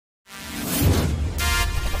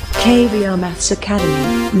KVR Maths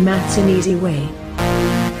Academy, Maths an Easy Way.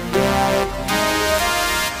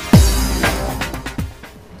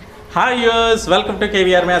 Hi viewers, welcome to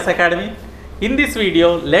KVR Maths Academy. In this video,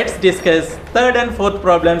 let's discuss third and fourth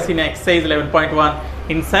problems in exercise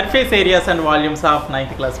 11.1 in surface areas and volumes of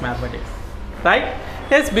 9th class mathematics. Right?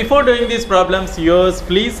 Yes, before doing these problems, viewers,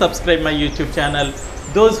 please subscribe my YouTube channel.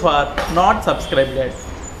 Those who are not subscribed yet.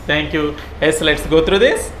 Thank you. Yes, let's go through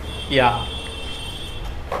this. Yeah.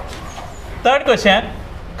 Third question,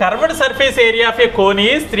 curved surface area of a cone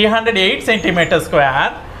is 308 centimeters square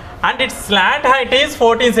and its slant height is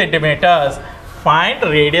 14 centimeters. Find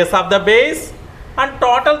radius of the base and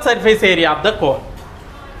total surface area of the cone.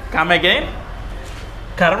 Come again.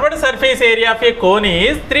 Curved surface area of a cone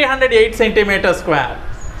is 308 centimeters square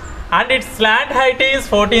and its slant height is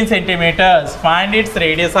 14 centimeters. Find its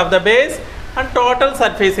radius of the base and total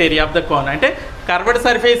surface area of the cone. Ante curved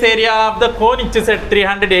surface area of the cone ఇచ్చేసాడు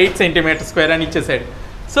 308 centimeters square అని ఇచ్చేసాడు.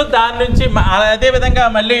 So దాని నుంచి అదేవిధంగా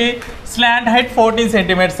మళ్ళీ slant height 14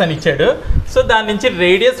 centimeters అని ఇచ్చాడు. So దాని నుంచి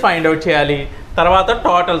రేడియస్ ఫైండ్ అవుట్ చేయాలి. తర్వాత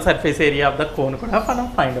total surface area of the cone కూడా మనం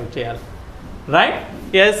ఫైండ్ అవుట్ చేయాలి. Right?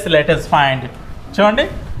 Yes, let us find. చూడండి,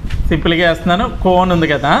 సింపుల్గా వేస్తున్నాను. కోన్ ఉంది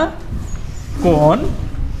కదా,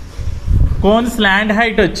 కోన్ స్లాంట్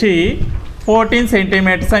హైట్ వచ్చి 14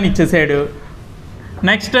 centimeters అని ఇచ్చేసాడు.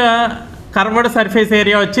 నెక్స్ట్ కర్వ్డ్ సర్ఫేస్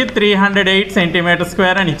ఏరియా వచ్చి 308 centimeters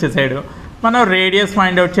square అని ఇచ్చేసాడు. మనం రేడియస్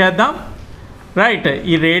ఫైండ్ అవుట్ చేద్దాం. రైట్,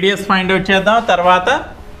 ఈ రేడియస్ ఫైండ్ అవుట్ చేద్దాం. తర్వాత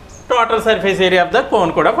total surface area of the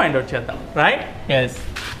cone కూడా ఫైండ్ అవుట్ చేద్దాం. Right? Yes.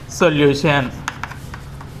 Solution.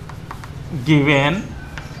 Given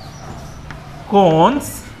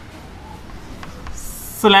cones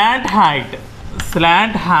slant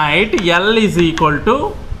height L is equal to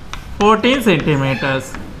 14 centimeters.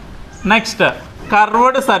 Next,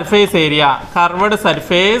 curved surface area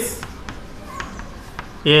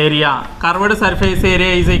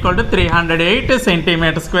is equal to 308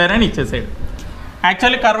 centimeters square అని ఇచ్చేసాడు.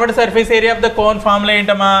 Actually curved surface area of the cone formula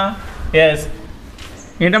ఏంటమ్మా? Yes,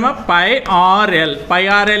 ఏంటమ్మా? పై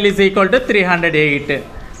RL is equal to 308.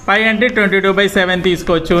 పై అంటే 22/7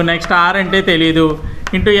 తీసుకోవచ్చు. Next are అంటే తెలీదు,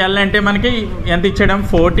 into L అంటే మనకి ఎంత ఇచ్చాడు?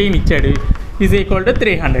 14 ఇచ్చాడు. Is equal to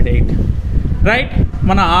 308. రైట్?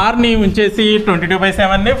 మన ఆర్ని ఉంచేసి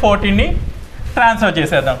 22/7ని 14ని ట్రాన్స్ఫర్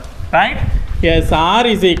చేసేద్దాం. Right? Yes, are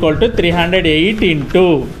is equal to 308 into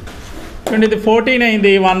 14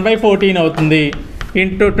 అయింది, 1/14 అవుతుంది.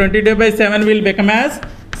 ఇంటూ 22/7 విల్ బికమ్ యాజ్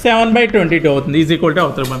 7/22 అవుతుంది. ఈజ్ ఈక్వల్ టు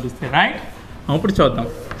అవతల పంపిస్తే. రైట్? ఇప్పుడు చూద్దాం.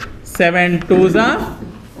 7 2s are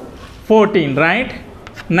 14. Right?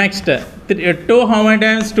 Next 2 how many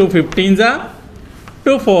times? 2 15s are,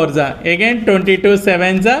 2 4s are, again 22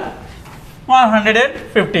 7s are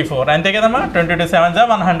 154. అంతే కదమ్మా? 22 7s are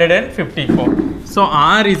 154. So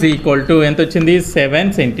are is equal to ఎంత వచ్చింది? 7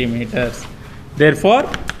 centimeters. therefore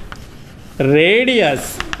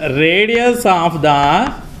radius of the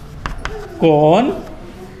cone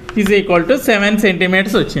is equal to 7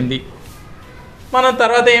 centimeters వచ్చింది. మనం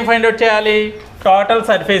తర్వాత ఏం find out చేయాలి? Total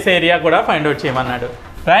surface area కూడా ఫైండ్ అవుట్ చేయమన్నాడు.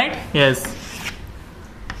 Right? Yes,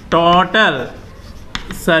 total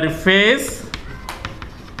surface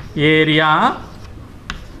area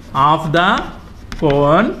of the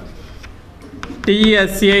cone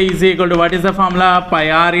TSA is equal to, what is the formula? Pi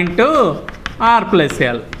r into r plus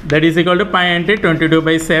L. That is equal to pi into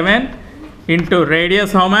 22/7 into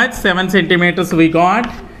radius how much? 7 centimeters we got,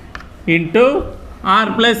 into r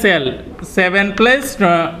plus L, 7 plus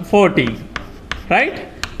 14. Right?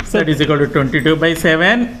 So that is equal to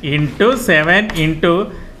 22/7 into 7 into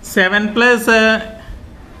 7 plus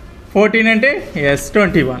 14 అంటే yes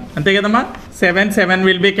 21. అంతే కదమ్మా? 7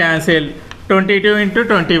 will be cancelled. 22 into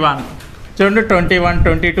 21. చూడండి, 21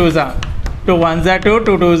 22s are 2 1s are 2,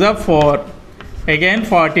 2 2s are 4, again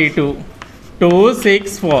 42, 2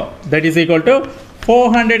 6 4. That is equal to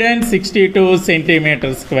 462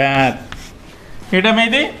 centimeters square.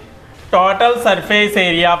 ఇది total surface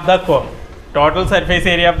area of the cone. Total surface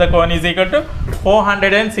area of the cone is equal to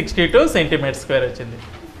 462 centimeters square వచ్చింది.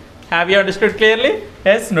 Have you understood clearly?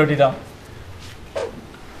 Yes, note it down.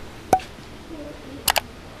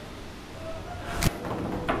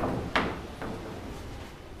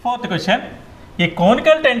 Fourth question, a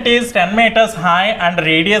conical tent is 10 meters high and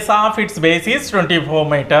radius of its base is 24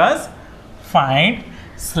 meters. Find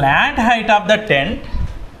slant height of the tent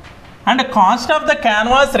and the cost of the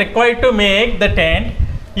canvas required to make the tent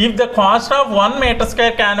if the cost of 1 meter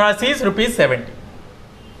square canvas is ₹70.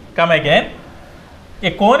 Come again.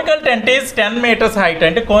 A conical tent is 10 meters height.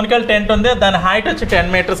 అంటే conical tent ఉంది, దాని height వచ్చి 10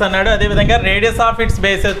 meters అన్నాడు. అదేవిధంగా radius of it's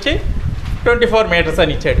base వచ్చి 24 meters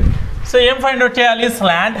అని ఇచ్చాడు. So ఏం ఫైండ్ అవుట్ చేయాలి?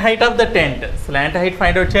 Slant height of the tent, slant height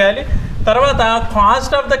find out చేయాలి. తర్వాత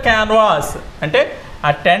కాస్ట్ ఆఫ్ ద క్యాన్వాస్, అంటే ఆ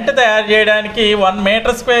టెంట్ తయారు చేయడానికి 1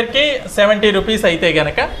 మీటర్ స్క్వేర్కి 70 రూపీస్ అయితే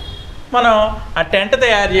కనుక మనం ఆ టెంట్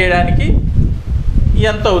తయారు చేయడానికి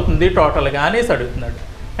ఎంత అవుతుంది టోటల్గా అనేసి అడుగుతున్నాడు.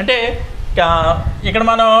 అంటే ఇక్కడ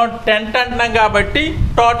మనం టెంట్ అంటున్నాం కాబట్టి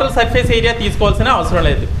టోటల్ సర్ఫేస్ ఏరియా తీసుకోవాల్సిన అవసరం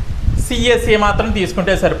లేదు, సిఎస్ఏ మాత్రం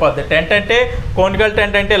తీసుకుంటే సరిపోద్ది. టెంట్ అంటే కోనికల్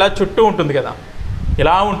టెంట్ అంటే ఇలా చుట్టూ ఉంటుంది కదా,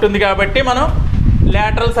 ఇలా ఉంటుంది కాబట్టి మనం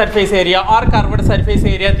lateral surface area are curved surface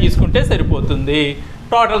area తీసుకుంటే సరిపోతుంది,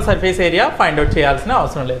 total surface area find out చేయాల్సిన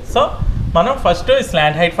అవసరం లేదు. సో మనం first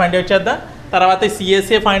slant height find out చేద్దాం, తర్వాత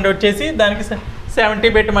సిఎస్ఏ ఫైండ్ అవుట్ చేసి దానికి 70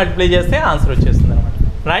 పెట్టి మల్టిప్లై చేస్తే ఆన్సర్ వచ్చేస్తుంది అనమాట.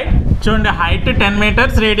 రైట్, చూడండి హైట్ 10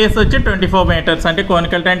 మీటర్స్, రేడియస్ వచ్చి 24 మీటర్స్, అంటే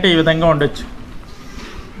కోనికల్ టెంట్ ఈ విధంగా ఉండొచ్చు,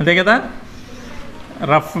 అంతే కదా.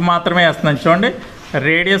 రఫ్ మాత్రమే వేస్తున్నాను చూడండి.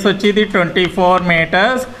 రేడియస్ వచ్చి ఇది 24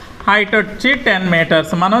 మీటర్స్, హైట్ వచ్చి 10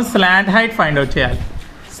 మీటర్స్. మనం స్లాంట్ హైట్ ఫైండ్ అవుట్ చేయాలి.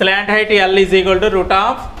 Slant height L is equal to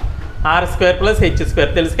 √r² + h²,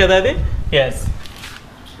 తెలుసు కదా అది. ఎస్,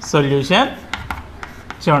 సొల్యూషన్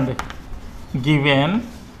చూడండి. Given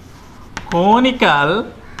conical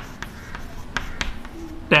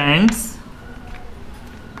tents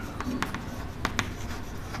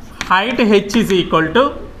height h is equal to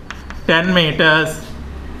 10 meters.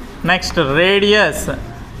 Next radius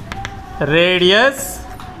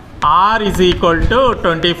r is equal to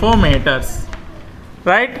 24 meters.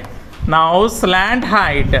 Right, now slant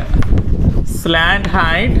height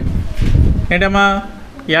ఏంటమ్మా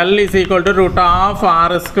L is equal to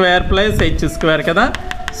 √r² + h² కదా.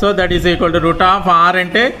 So that is equal to √r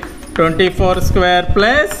అంటే 24² +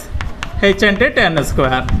 h అంటే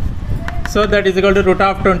 10². So that is equal to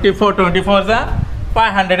 √24, 24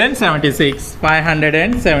 576 +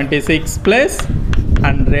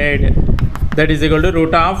 100, that is equal to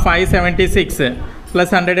 √576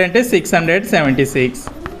 + 100 అంటే 676.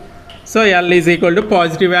 So L is equal to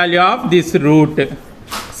positive value of this route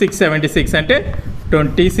 676 అంటే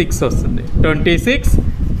 26 వస్తుంది. 26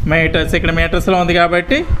 metres, ఇక్కడ మీటర్స్లో ఉంది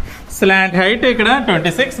కాబట్టి slant height ఇక్కడ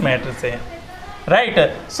 26 మీటర్సే. రైట్,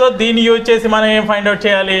 సో దీన్ని యూజ్ చేసి మనం ఏం ఫైండ్ అవుట్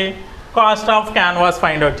చేయాలి? Cost of canvas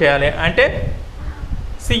find out చేయాలి, అంటే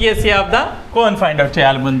CSA of the cone find out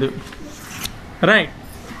చేయాలి ముందు. Right,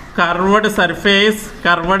 curved surface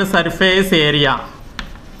area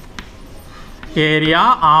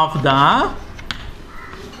of the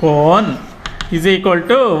cone is equal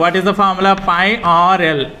to, what is the formula? Pi r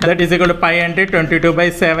L, that is equal to pi అంటే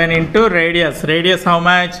 22/7 into radius how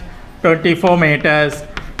much? 24 meters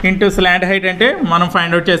into slant height అంటే మనం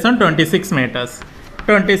find out చేస్తాం 26 meters.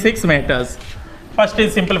 First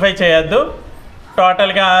ఇది simplify చేయొద్దు,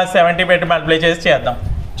 టోటల్గా 70 పెట్టి multiply చేసి చేద్దాం.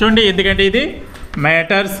 చూడండి, ఎందుకంటే ఇది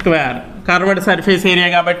metre square, curved surface area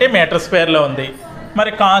కాబట్టి మీటర్ స్క్వేర్లో ఉంది.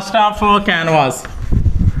 మరి cost of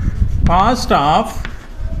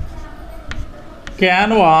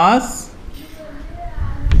canvas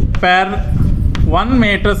per 1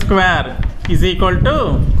 meter square is equal to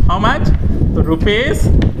how much?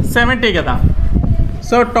 ₹70 కదా.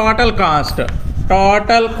 So total cost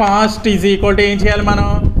is equal to ఏం చేయాలి మనం?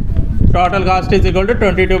 Total cost is equal to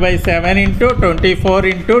 22/7 into 24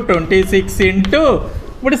 into 26 into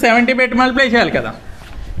ఇప్పుడు 70 పెట్టి multiply చేయాలి కదా,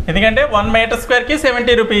 ఎందుకంటే 1 మీటర్ స్క్వేర్కి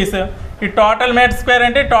 70 రూపీస్. ఈ టోటల్ మీటర్ స్క్వేర్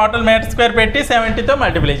అంటే టోటల్ మీటర్ స్క్వేర్ పెట్టి 70తో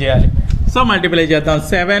మల్టిప్లై చేయాలి. సో మల్టిప్లై చేద్దాం.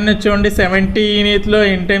 7 చూడండి, 70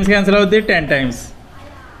 ఎన్ని టైమ్స్ క్యాన్సిల్ అవుద్ది? 10 times.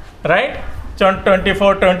 రైట్, చూడండి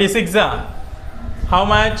 24 26 హౌ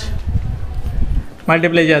మచ్?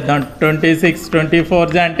 మల్టిప్లై చేద్దాం. 26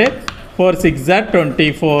 24 అంటే 4 6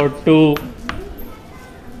 24, 2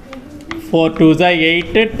 4 2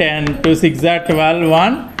 8 10 2 6 12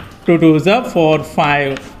 1 2 2 4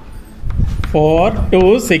 5 4 2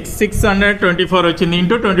 6 624 వచ్చింది.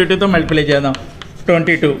 ఇంటూ 22తో మల్టిప్లై చేద్దాం.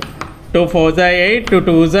 22 2 4 8 2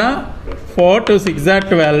 2 4 2 6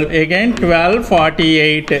 12 అగైన్ 12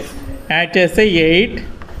 48 యాడ్ చేస్తే 8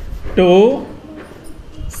 2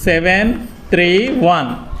 7 3 1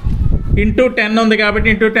 ఇంటూ 10 ఉంది కాబట్టి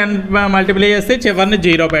ఇంటూ 10 మల్టిప్లై చేస్తే చివరిని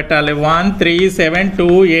 0 పెట్టాలి. 1 3 7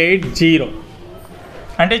 2 8 0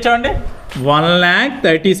 అంటే చూడండి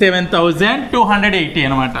 1,37,280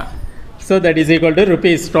 అనమాట. So that is equal to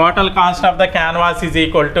rupees. Total cost of the canvas is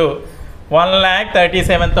equal to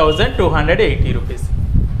 1,37,280 rupees.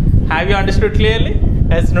 Have you understood clearly?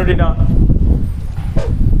 Let's note it down.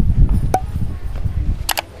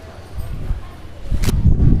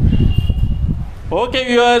 Okay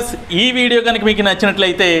viewers, ఈ వీడియో కనుక మీకు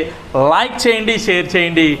నచ్చినట్లయితే లైక్ చేయండి, షేర్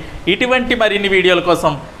చేయండి. ఇటువంటి మరిన్ని వీడియోల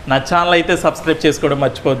కోసం నా ఛానల్ అయితే సబ్స్క్రైబ్ చేసుకోవడం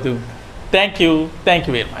మర్చిపోద్దు. Thank you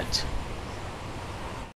very much.